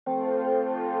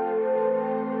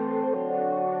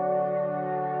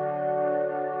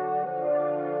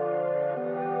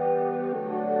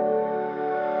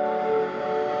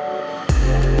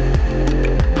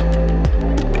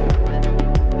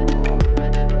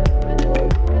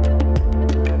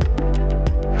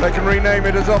They can rename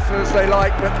it as often as they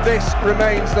like, but this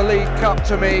remains the League Cup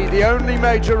to me, the only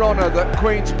major honour that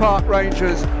Queen's Park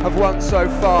Rangers have won so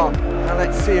far. Now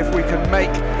let's see if we can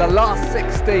make the last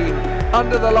 16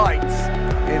 under the lights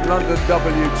in London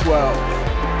W12.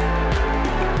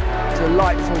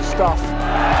 Delightful stuff.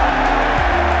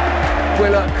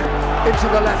 Willock into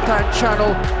the left-hand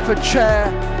channel for Chair.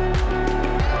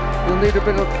 He'll need a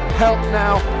bit of help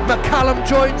now. McCallum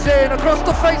joins in across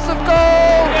the face of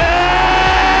goal. Yes!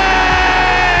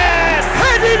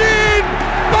 Headed in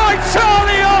by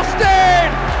Charlie Austin.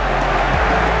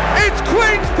 It's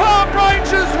Queen's Park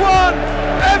Rangers 1,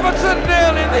 Everton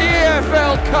 0 in the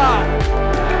EFL Cup.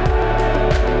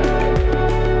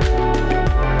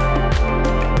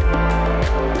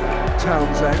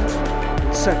 Townsend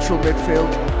in central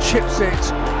midfield chips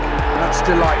it. That's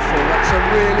delightful. That's a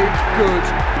really good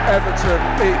Everton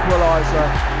equaliser.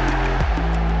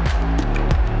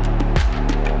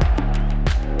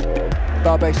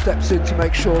 Barbe steps in to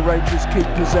make sure Rangers keep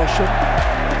possession.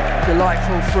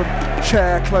 Delightful from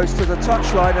Chair close to the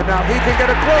touchline, and now he can get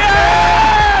across.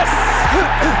 Yes!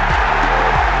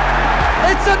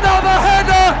 It's another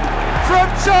header from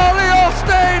Charlie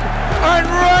Austin, and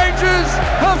Rangers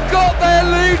have got their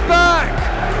lead back.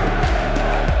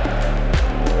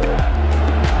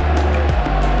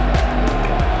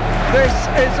 This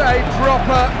is a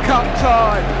proper cup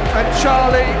tie, and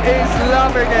Charlie is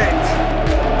loving it.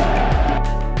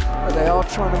 But they are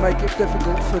trying to make it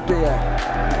difficult for Dia.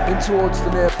 In towards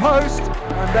the near post,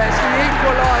 and there's the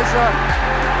equaliser,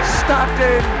 stabbed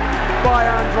in by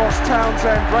Andros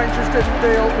Townsend. Rangers didn't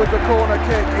deal with the corner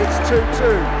kick. It's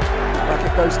 2-2. Back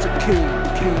it goes to Keane.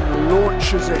 Keane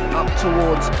launches it up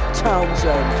towards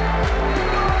Townsend.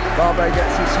 Barbe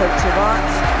gets his head to that.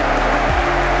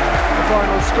 The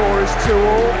final score is 2-2.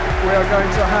 We are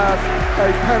going to have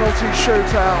a penalty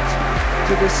shootout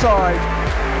to decide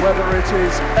whether it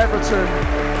is Everton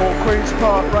or Queen's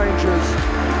Park Rangers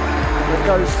that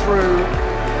goes through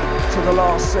to the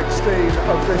last 16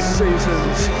 of this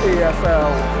season's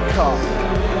EFL Cup.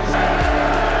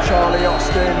 Charlie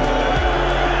Austin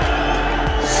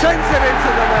sends it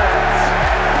into the net.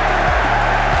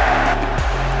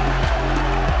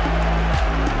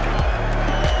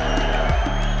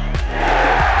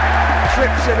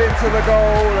 Trips it into the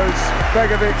goal as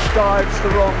Begovic dives the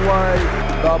wrong way.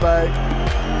 Barbe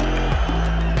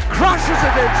crashes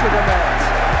it into the net.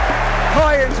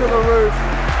 High into the roof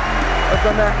of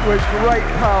the net with great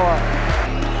power.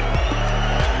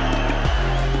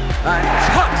 And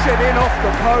tucks it in off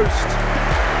the post.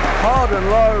 Hard and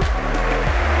low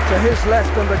to his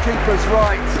left and the keeper's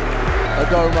right.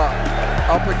 Adoma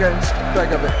up against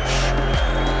Begovic.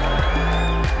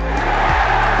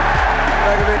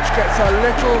 Begovic gets a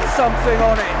little something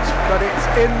on it, but it's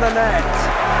in the net.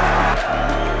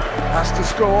 Has to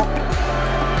score.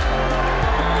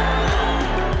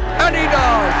 And he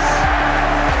does!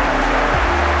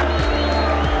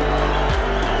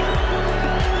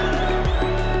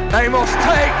 Amos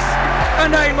takes,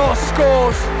 and Amos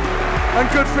scores. And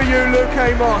good for you, Luke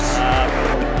Amos.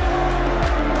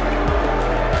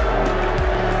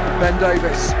 Ben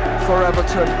Davis for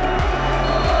Everton.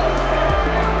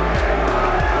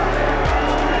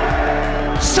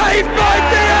 Saved by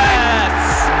Diaz!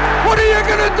 What are you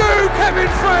going to do, Kevin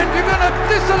Friend? You're going to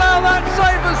disallow that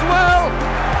save as well?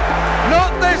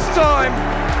 Not this time.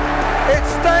 It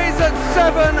stays at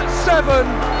 7-7.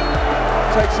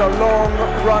 Takes a long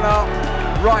run up,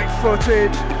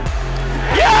 right-footed.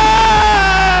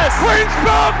 Yes! Queen's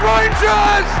Park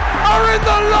Rangers are in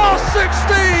the last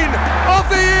 16 of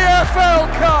the EFL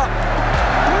Cup.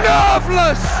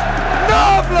 Nerveless,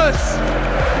 nerveless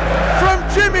from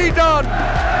Jimmy Dunn.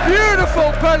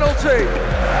 Beautiful penalty.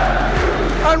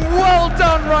 And well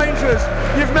done, Rangers.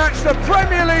 You've matched the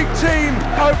Premier League team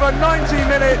over 90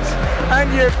 minutes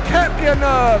and you've kept your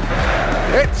nerve.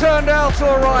 It turned out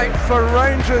all right for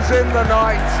Rangers in the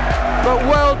night, but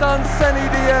well done Seny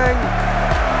Dieng,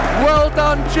 well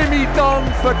done Jimmy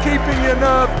Dunn for keeping your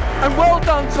nerve, and well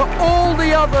done to all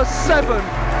the other 7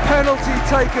 penalty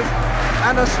takers,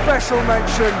 and a special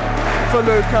mention for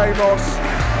Luke Amos.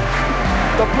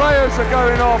 The players are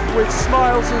going off with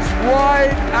smiles as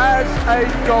wide as a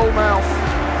goalmouth.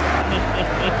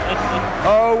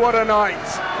 Oh, what a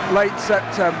night, late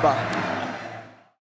September.